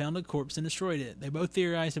dad would have found a corpse and destroyed it. They both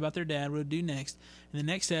theorized about their dad would do next, and the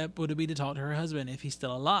next step would be to talk to her husband if he's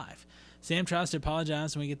still alive. Sam tries to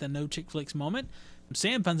apologize, and we get the no chick flicks moment.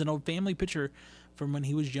 Sam finds an old family picture from when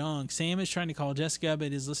he was young. Sam is trying to call Jessica,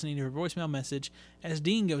 but is listening to her voicemail message. As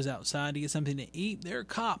Dean goes outside to get something to eat, there are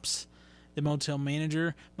cops. The motel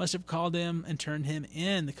manager must have called him and turned him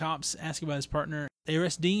in. The cops ask about his partner. They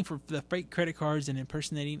arrest Dean for the fake credit cards and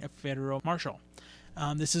impersonating a federal marshal.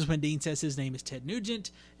 This is when Dean says his name is Ted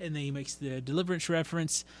Nugent, and then he makes the Deliverance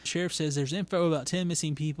reference. The sheriff says there's info about 10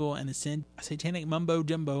 missing people and a satanic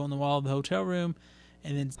mumbo-jumbo on the wall of the hotel room.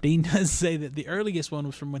 And then Dean does say that the earliest one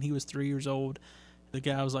was from when he was 3 years old. The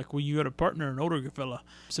guy was like, well, you got a partner, an older fella.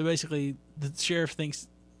 So basically, the sheriff thinks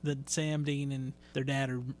that Sam, Dean, and their dad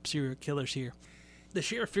are serial killers here. The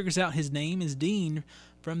sheriff figures out his name is Dean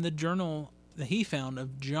from the journal that he found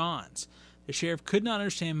of John's. The sheriff could not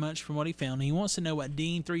understand much from what he found, and he wants to know what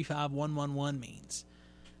Dean 35111 means.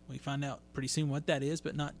 We find out pretty soon what that is,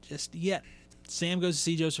 but not just yet. Sam goes to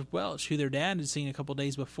see Joseph Welch, who their dad had seen a couple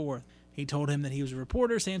days before. He told him that he was a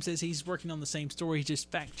reporter. Sam says he's working on the same story. He's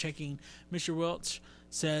just fact-checking. Mr. Welch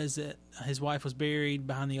says that his wife was buried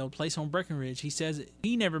behind the old place on Breckenridge. He says that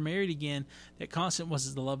he never married again, that Constance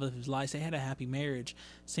was the love of his life. They had a happy marriage.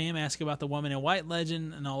 Sam asks about the woman in white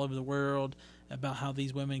legend and all over the world, about how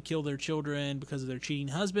these women kill their children because of their cheating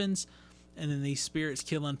husbands. And then these spirits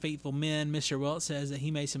kill unfaithful men. Mr. Welch says that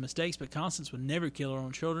he made some mistakes, but Constance would never kill her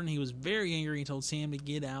own children. He was very angry and told Sam to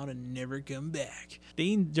get out and never come back.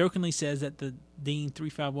 Dean jokingly says that the Dean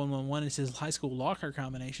 35111 is his high school locker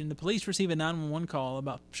combination. The police receive a 911 call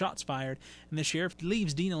about shots fired, and the sheriff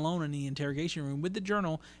leaves Dean alone in the interrogation room with the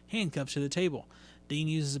journal handcuffed to the table. Dean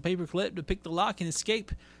uses a paperclip to pick the lock and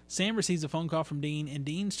escape. Sam receives a phone call from Dean, and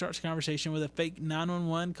Dean starts a conversation with a fake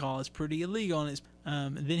 911 call. It's pretty illegal,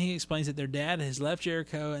 and then he explains that their dad has left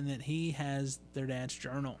Jericho and that he has their dad's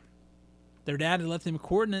journal. Their dad had left them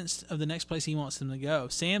coordinates of the next place he wants them to go.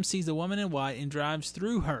 Sam sees the woman in white and drives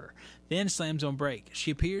through her, then slams on brake.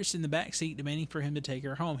 She appears in the back seat, demanding for him to take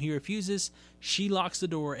her home. He refuses. She locks the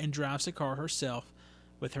door and drives the car herself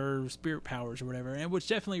with her spirit powers or whatever, and which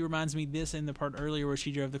definitely reminds me this in the part earlier where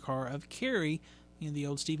she drove the car of Carrie in the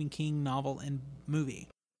old Stephen King novel and movie.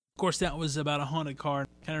 Of course, that was about a haunted car.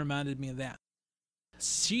 Kind of reminded me of that.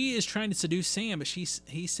 She is trying to seduce Sam, but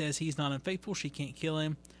he says he's not unfaithful. She can't kill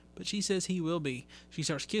him, but she says he will be. She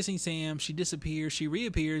starts kissing Sam. She disappears. She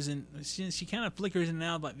reappears, and she kind of flickers in and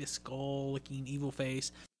out like this skull-looking evil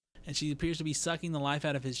face, and she appears to be sucking the life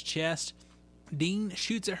out of his chest. Dean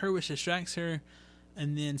shoots at her, which distracts her.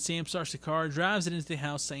 And then Sam starts the car, drives it into the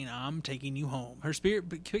house, saying, "I'm taking you home." Her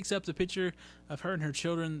spirit picks up the picture of her and her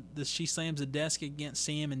children. She slams the desk against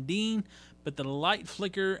Sam and Dean, but the light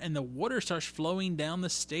flicker and the water starts flowing down the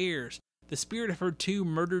stairs. The spirit of her two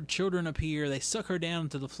murdered children appear. They suck her down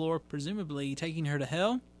to the floor, presumably taking her to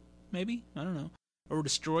hell? Maybe? I don't know. Or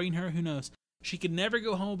destroying her? Who knows? She could never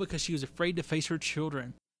go home because she was afraid to face her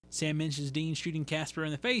children. Sam mentions Dean shooting Casper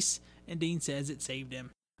in the face, and Dean says it saved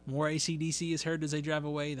him. More AC/DC is heard as they drive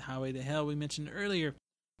away, the highway to hell we mentioned earlier.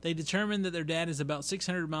 They determine that their dad is about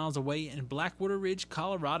 600 miles away in Blackwater Ridge,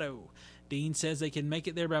 Colorado. Dean says they can make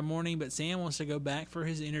it there by morning, but Sam wants to go back for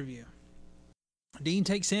his interview. Dean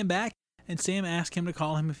takes Sam back, and Sam asks him to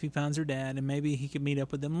call him if he finds her dad, and maybe he could meet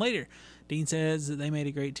up with them later. Dean says that they made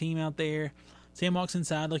a great team out there. Sam walks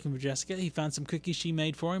inside looking for Jessica. He finds some cookies she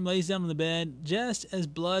made for him, lays down on the bed, just as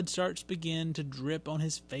blood starts to begin to drip on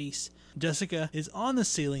his face. Jessica is on the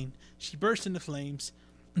ceiling. She bursts into flames.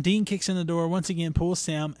 Dean kicks in the door, once again pulls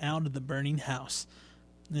Sam out of the burning house,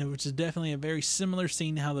 which is definitely a very similar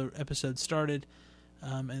scene to how the episode started,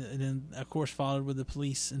 and then, of course, followed with the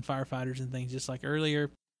police and firefighters and things just like earlier.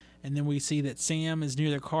 And then we see that Sam is near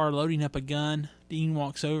their car loading up a gun. Dean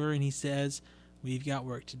walks over and he says, "We've got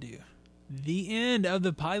work to do." The end of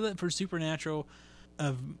the pilot for Supernatural,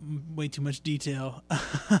 of way too much detail,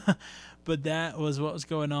 but that was what was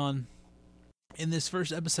going on in this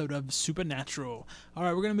first episode of Supernatural. All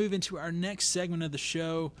right, we're going to move into our next segment of the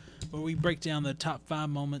show where we break down the top 5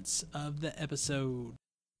 moments of the episode.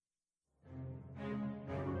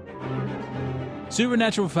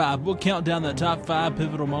 Supernatural 5, we'll count down the top 5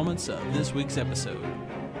 pivotal moments of this week's episode.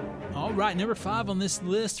 All right, number 5 on this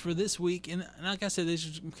list for this week, and like I said,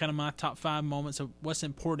 these are kind of my top 5 moments of what's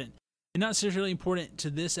important. And not necessarily important to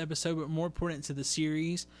this episode, but more important to the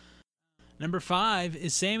series. Number 5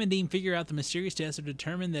 is Sam and Dean figure out the mysterious death to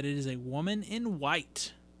determine that it is a woman in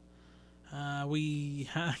white. They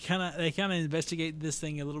kind of investigate this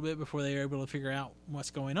thing a little bit before they are able to figure out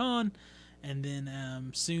what's going on, and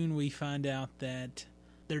then soon we find out that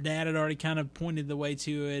their dad had already kind of pointed the way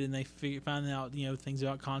to it, and they find out, things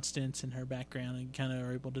about Constance and her background, and kind of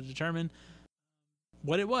are able to determine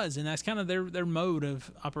what it was. And that's kind of their mode of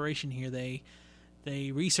operation here.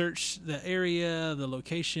 They research the area, the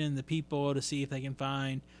location, the people, to see if they can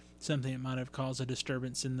find something that might have caused a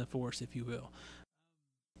disturbance in the force, if you will.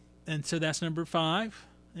 And so that's number 5.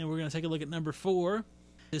 And we're going to take a look at number 4.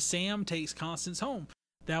 Sam takes Constance home.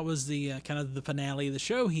 That was the kind of the finale of the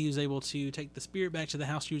show. He was able to take the spirit back to the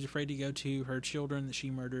house she was afraid to go to, her children that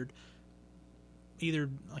she murdered. Either,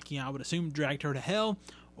 I would assume, dragged her to hell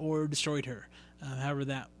or destroyed her. However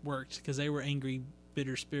that worked, because they were angry,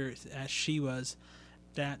 bitter spirits, as she was.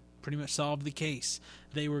 That pretty much solved the case.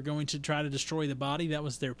 They were going to try to destroy the body. That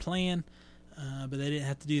was their plan. But they didn't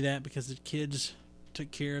have to do that because the kids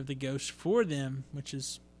took care of the ghost for them, which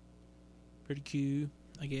is pretty cool,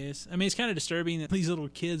 I guess. I mean, it's kind of disturbing that these little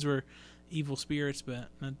kids were evil spirits, but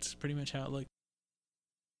that's pretty much how it looked.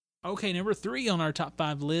 Okay, number 3 on our top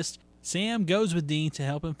 5 list. Sam goes with Dean to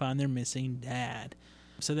help him find their missing dad.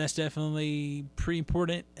 So that's definitely pretty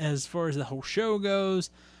important as far as the whole show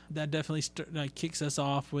goes. That definitely kicks us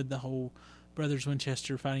off with the whole Brothers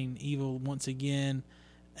Winchester fighting evil once again.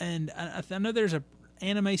 And I know there's an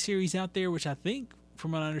anime series out there, which I think,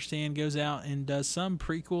 from what I understand, goes out and does some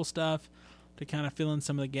prequel stuff to kind of fill in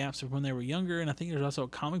some of the gaps of when they were younger. And I think there's also a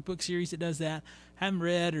comic book series that does that. Haven't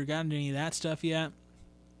read or gotten any of that stuff yet.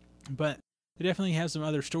 But they definitely have some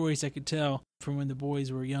other stories I could tell from when the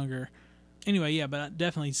boys were younger. Anyway, yeah, but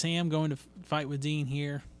definitely Sam going to fight with Dean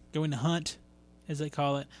here, going to hunt, as they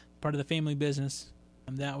call it, part of the family business.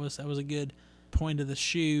 That was a good point of the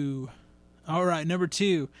shoe. All right, number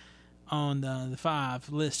 2 on the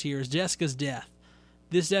 5 list here is Jessica's death.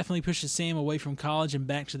 This definitely pushes Sam away from college and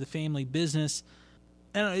back to the family business.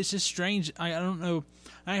 I don't know, it's just strange. I don't know.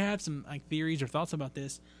 I have some theories or thoughts about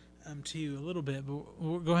this too a little bit, but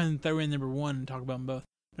we'll go ahead and throw in number 1 and talk about them both.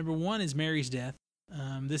 Number 1 is Mary's death.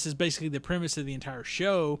 This is basically the premise of the entire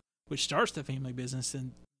show, which starts the family business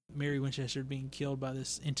and Mary Winchester being killed by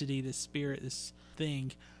this entity, this spirit, this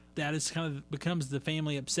thing. That is kind of becomes the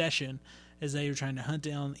family obsession as they are trying to hunt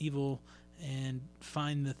down evil and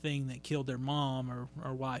find the thing that killed their mom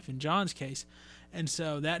or wife in John's case. And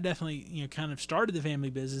so that definitely, kind of started the family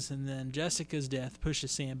business, and then Jessica's death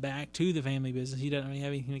pushes Sam back to the family business. He doesn't really have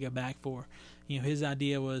anything to go back for. His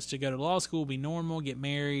idea was to go to law school, be normal, get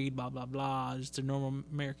married, blah, blah, blah, just a normal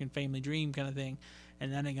American family dream kind of thing.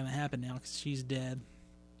 And that ain't going to happen now because she's dead.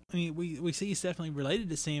 I mean, we see he's definitely related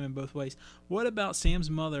to Sam in both ways. What about Sam's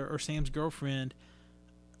mother or Sam's girlfriend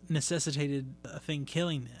necessitated a thing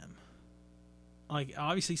killing them? Like,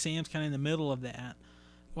 obviously Sam's kind of in the middle of that.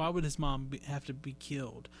 Why would his mom have to be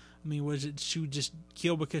killed? I mean, was it she would just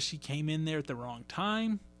kill because she came in there at the wrong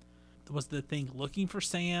time? Was the thing looking for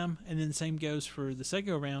Sam? And then the same goes for the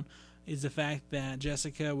second round, is the fact that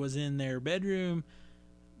Jessica was in their bedroom,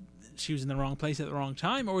 she was in the wrong place at the wrong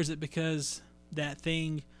time? Or is it because that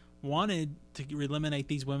thing wanted to eliminate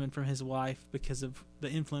these women from his life because of the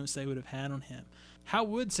influence they would have had on him? How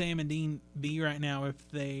would Sam and Dean be right now if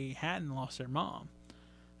they hadn't lost their mom?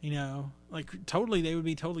 Totally, they would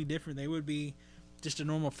be totally different. They would be just a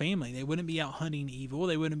normal family. They wouldn't be out hunting evil.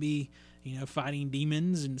 They wouldn't be, fighting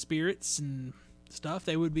demons and spirits and stuff.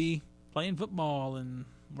 They would be playing football and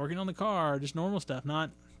working on the car, just normal stuff,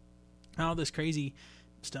 not all this crazy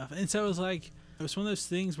stuff. And so it was one of those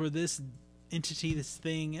things where this entity, this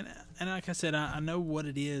thing, and like I said, I know what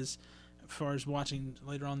it is as far as watching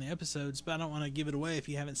later on the episodes, but I don't want to give it away if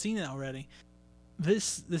you haven't seen it already.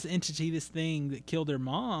 This entity, this thing that killed their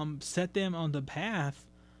mom, set them on the path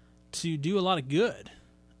to do a lot of good.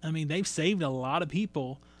 I mean, they've saved a lot of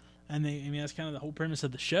people, and that's kind of the whole premise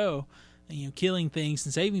of the show, killing things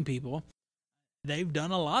and saving people. They've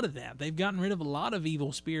done a lot of that. They've gotten rid of a lot of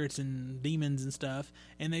evil spirits and demons and stuff,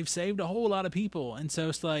 and they've saved a whole lot of people. And so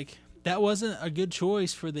it's that wasn't a good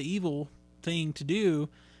choice for the evil thing to do,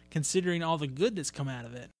 considering all the good that's come out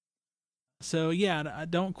of it. So yeah, I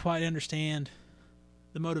don't quite understand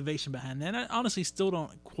the motivation behind that. And I honestly still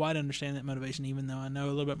don't quite understand that motivation, even though I know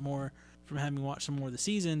a little bit more from having watched some more of the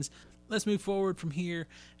seasons. Let's move forward from here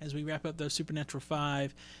as we wrap up those Supernatural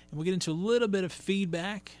 5, and we'll get into a little bit of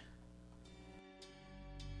feedback.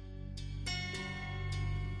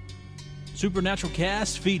 Supernatural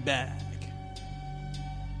Cast feedback.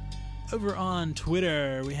 Over on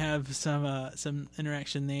Twitter, we have some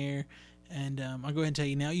interaction there, and I'll go ahead and tell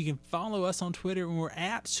you now. You can follow us on Twitter, and we're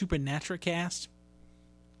at SupernaturalCast.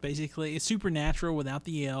 Basically, it's Supernatural without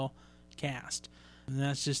the L cast. And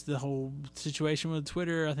that's just the whole situation with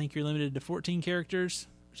Twitter. I think you're limited to 14 characters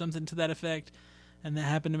or something to that effect. And that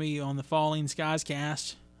happened to me on the Falling Skies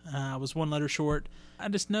cast. I was one letter short. I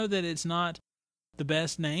just know that it's not the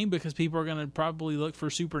best name because people are going to probably look for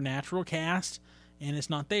Supernatural Cast, and it's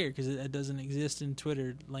not there because it doesn't exist in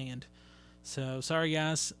Twitter land. So sorry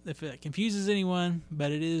guys if it confuses anyone,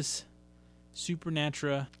 but it is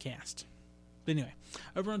Supernatural Cast. But anyway,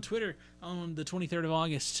 over on Twitter on the 23rd of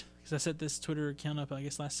August, because I set this Twitter account up, I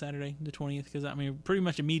guess, last Saturday, the 20th, because, pretty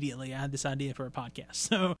much immediately I had this idea for a podcast.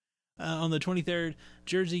 So, on the 23rd,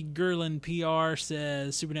 Jersey Gerlin PR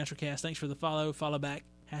says, Supernatural Cast, thanks for the follow. Follow back,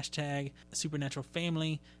 hashtag Supernatural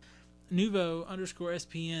Family.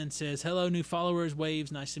 Nuvo_SPN says, hello, new followers,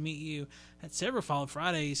 Waves, nice to meet you. Had several follow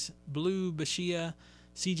Fridays. Blue Bashia,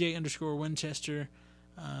 CJ_Winchester,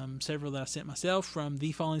 several that I sent myself from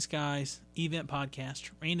The Falling Skies, Event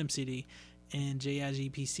Podcast, Random City, and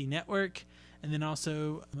JIGPC Network. And then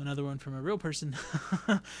also another one from a real person,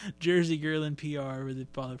 Jersey Gerlin PR with the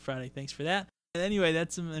follow Friday. Thanks for that. And anyway,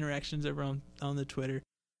 that's some interactions over on the Twitter.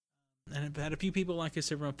 And I've had a few people like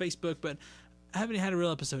us over on Facebook, but I haven't had a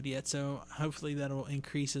real episode yet, so hopefully that'll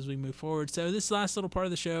increase as we move forward. So this last little part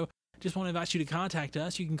of the show, just want to invite you to contact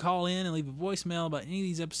us. You can call in and leave a voicemail about any of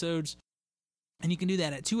these episodes, and you can do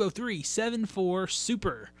that at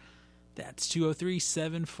 203-74-SUPER. That's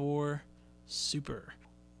 203-74-SUPER.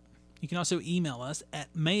 You can also email us at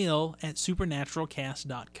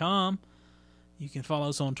mail@supernaturalcast.com. You can follow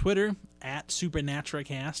us on Twitter at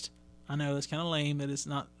SupernaturalCast. I know that's kind of lame that it's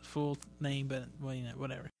not full name, but, well,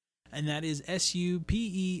 whatever. and that is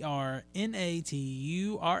SUPERNATURA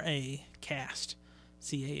cast,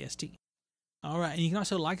 CAST. All right, and you can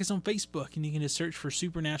also like us on Facebook, and you can just search for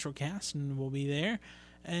Supernatural Cast, and we'll be there.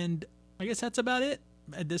 And I guess that's about it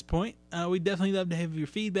at this point. We'd definitely love to have your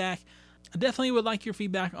feedback. I definitely would like your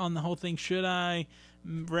feedback on the whole thing. Should I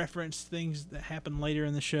reference things that happen later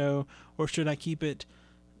in the show, or should I keep it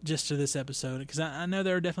just to this episode? Because I know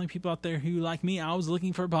there are definitely people out there who, like me, I was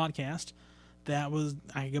looking for a podcast that was,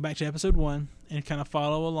 I could go back to episode 1 and kind of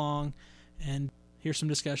follow along and hear some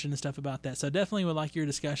discussion and stuff about that. So I definitely would like your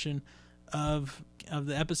discussion of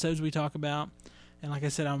the episodes we talk about. And like I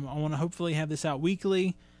said, I want to hopefully have this out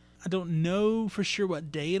weekly. I don't know for sure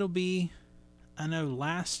what day it'll be. I know with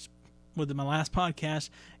my last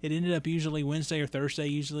podcast, it ended up usually Wednesday or Thursday.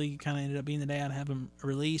 Usually kind of ended up being the day I'd have them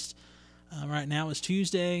released. Right now it's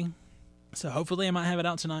Tuesday. So hopefully I might have it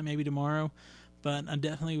out tonight, maybe tomorrow. But I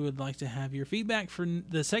definitely would like to have your feedback for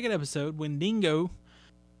the second episode, Wendigo.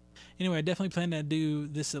 Anyway, I definitely plan to do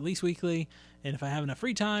this at least weekly. And if I have enough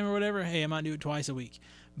free time or whatever, hey, I might do it twice a week.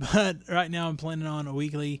 But right now I'm planning on a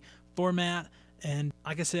weekly format. And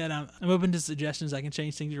like I said, I'm open to suggestions. I can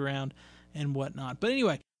change things around and whatnot. But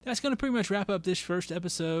anyway, that's going to pretty much wrap up this first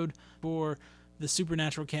episode for the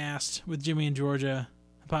Supernatural Cast with Jimmy and Georgia,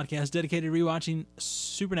 a podcast dedicated to rewatching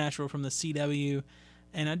Supernatural from the CW.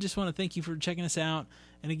 And I just want to thank you for checking us out.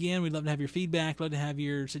 And again, we'd love to have your feedback, love to have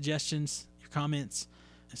your suggestions, your comments.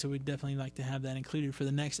 And so we'd definitely like to have that included for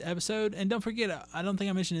the next episode. And don't forget, I don't think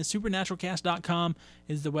I mentioned it, supernaturalcast.com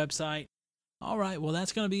is the website. All right, well,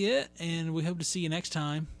 that's going to be it. And we hope to see you next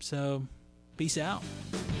time. So peace out.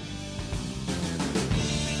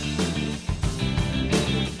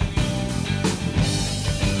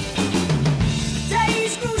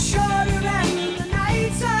 Days grow shorter and the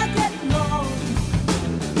nights are getting long.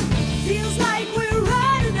 Feels like we're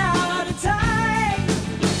running out of time.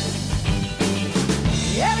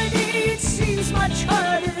 Every day it seems much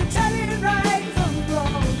harder to tell it right from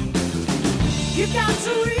wrong. You got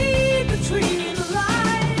to read